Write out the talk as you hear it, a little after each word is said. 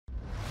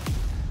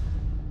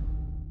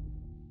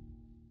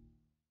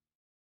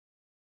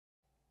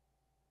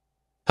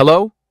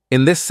Hello?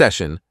 In this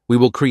session, we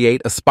will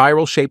create a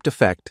spiral-shaped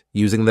effect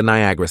using the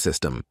Niagara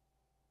system.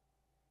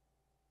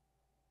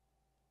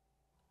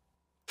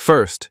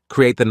 First,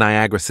 create the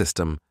Niagara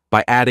system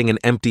by adding an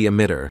empty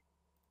emitter.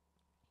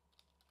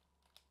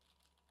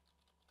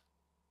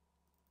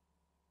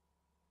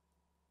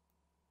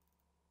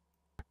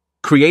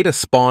 Create a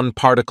spawn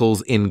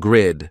particles in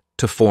grid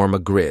to form a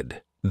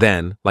grid.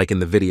 Then, like in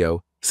the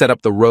video, set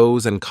up the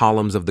rows and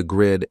columns of the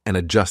grid and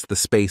adjust the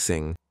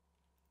spacing.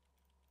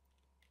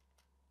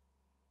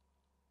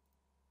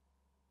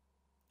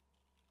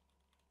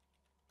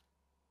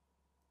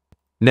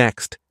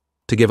 Next,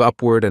 to give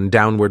upward and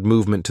downward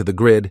movement to the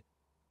grid,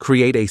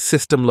 create a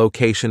system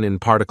location in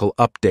particle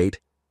update,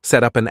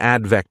 set up an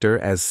add vector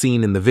as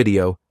seen in the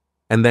video,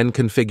 and then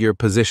configure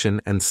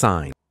position and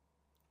sign.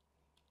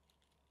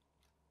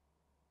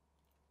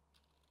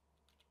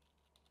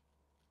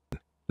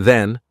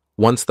 Then,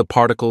 once the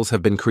particles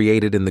have been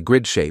created in the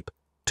grid shape,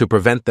 to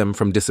prevent them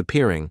from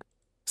disappearing,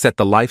 set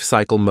the life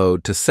cycle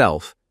mode to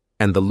self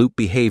and the loop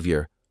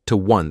behavior to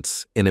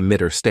once in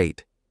emitter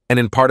state. And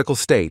in particle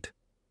state,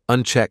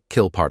 uncheck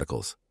kill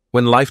particles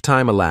when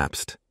lifetime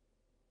elapsed.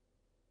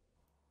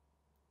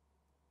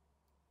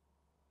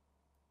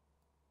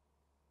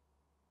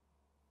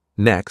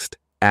 Next,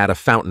 add a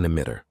fountain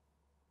emitter.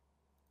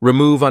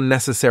 Remove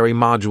unnecessary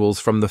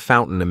modules from the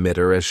fountain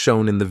emitter as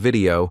shown in the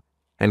video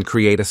and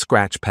create a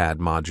scratchpad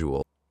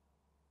module.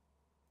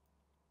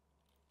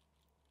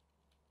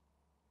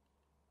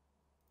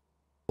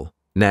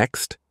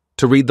 Next,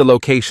 to read the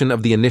location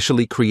of the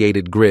initially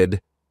created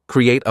grid,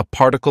 create a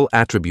particle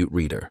attribute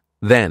reader.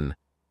 Then,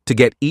 to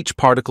get each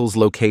particle's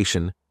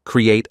location,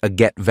 create a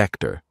get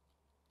vector.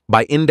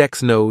 By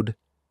index node,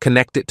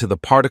 connect it to the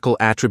particle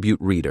attribute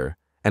reader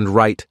and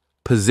write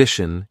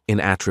position in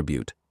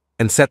attribute,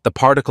 and set the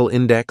particle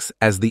index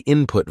as the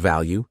input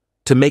value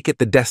to make it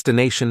the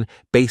destination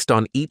based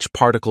on each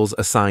particle's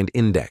assigned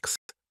index.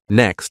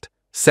 Next,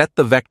 set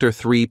the vector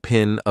 3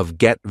 pin of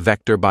get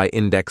vector by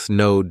index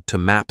node to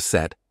map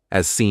set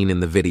as seen in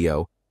the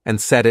video, and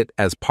set it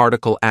as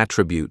particle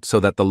attribute so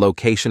that the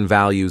location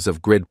values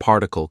of grid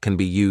particle can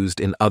be used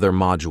in other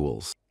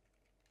modules.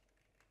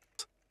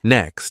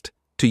 Next,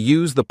 to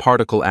use the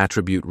particle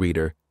attribute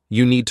reader,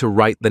 you need to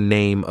write the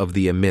name of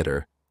the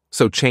emitter,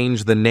 so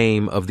change the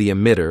name of the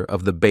emitter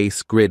of the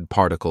base grid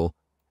particle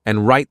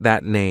and write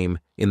that name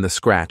in the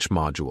scratch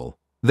module.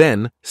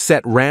 Then,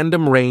 set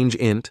random range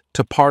int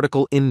to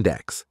particle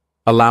index,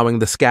 allowing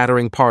the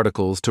scattering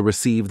particles to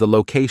receive the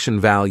location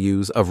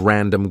values of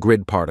random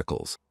grid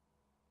particles.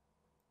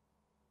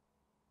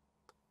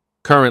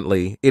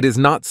 Currently, it is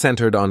not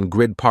centered on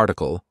grid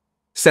particle.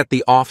 Set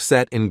the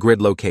offset in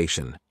grid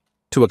location.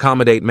 To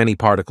accommodate many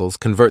particles,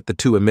 convert the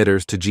two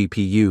emitters to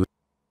GPU.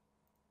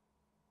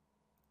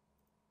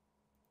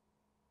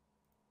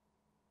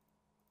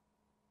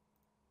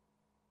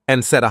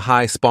 And set a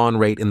high spawn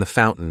rate in the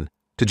fountain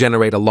to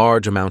generate a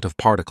large amount of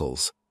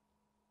particles.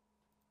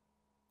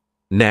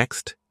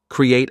 Next,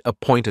 create a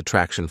point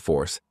attraction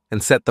force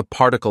and set the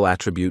particle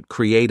attribute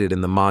created in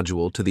the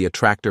module to the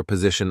attractor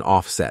position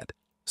offset,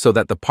 so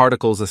that the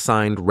particles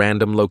assigned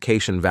random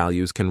location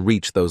values can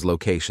reach those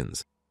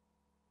locations.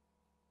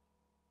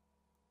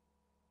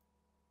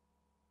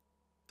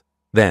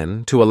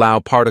 Then, to allow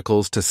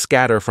particles to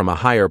scatter from a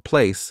higher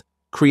place,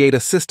 create a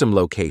system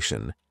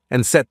location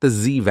and set the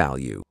Z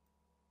value.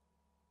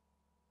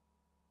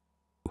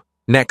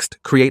 Next,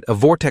 create a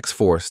vortex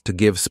force to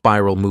give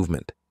spiral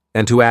movement,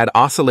 and to add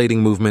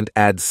oscillating movement,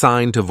 add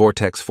sign to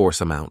vortex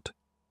force amount.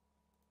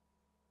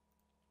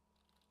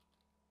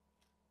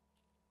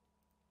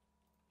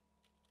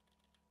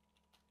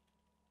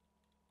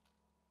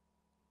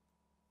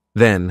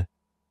 Then,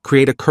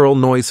 create a curl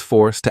noise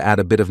force to add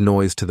a bit of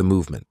noise to the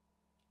movement.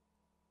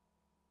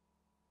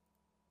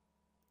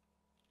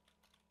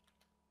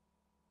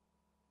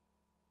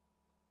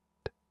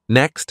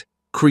 Next,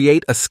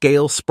 create a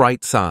scale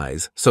sprite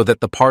size so that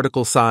the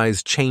particle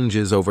size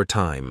changes over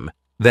time.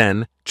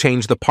 Then,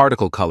 change the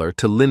particle color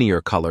to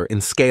linear color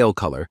in scale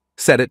color,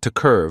 set it to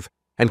curve,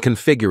 and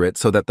configure it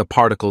so that the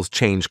particles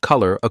change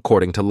color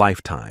according to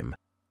lifetime.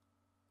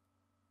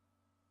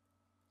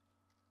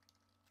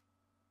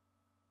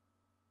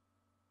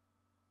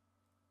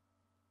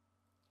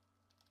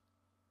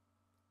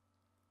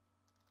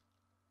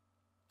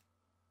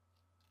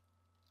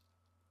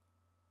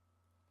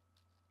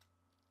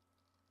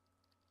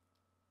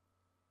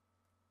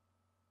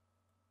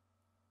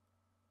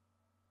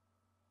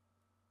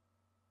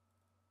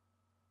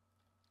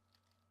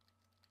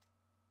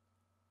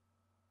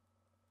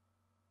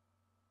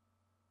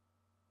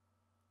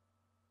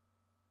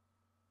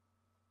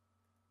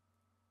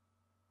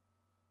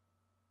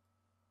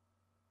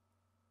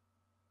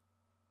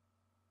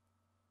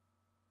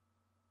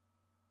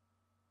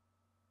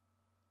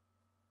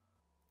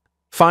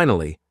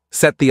 Finally,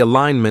 set the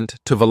alignment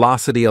to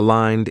velocity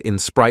aligned in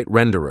Sprite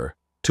Renderer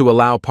to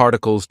allow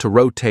particles to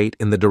rotate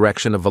in the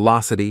direction of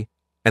velocity,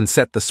 and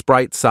set the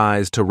sprite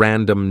size to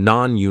random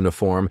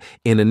non-uniform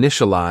in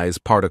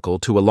Initialize particle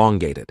to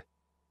elongate it.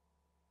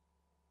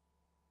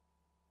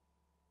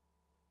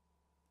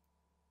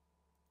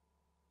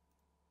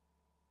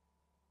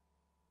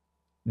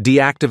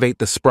 Deactivate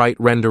the sprite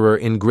renderer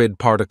in grid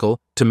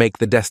particle to make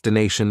the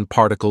destination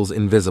particles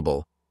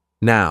invisible.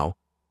 Now,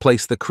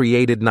 place the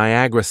created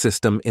Niagara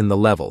system in the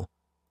level.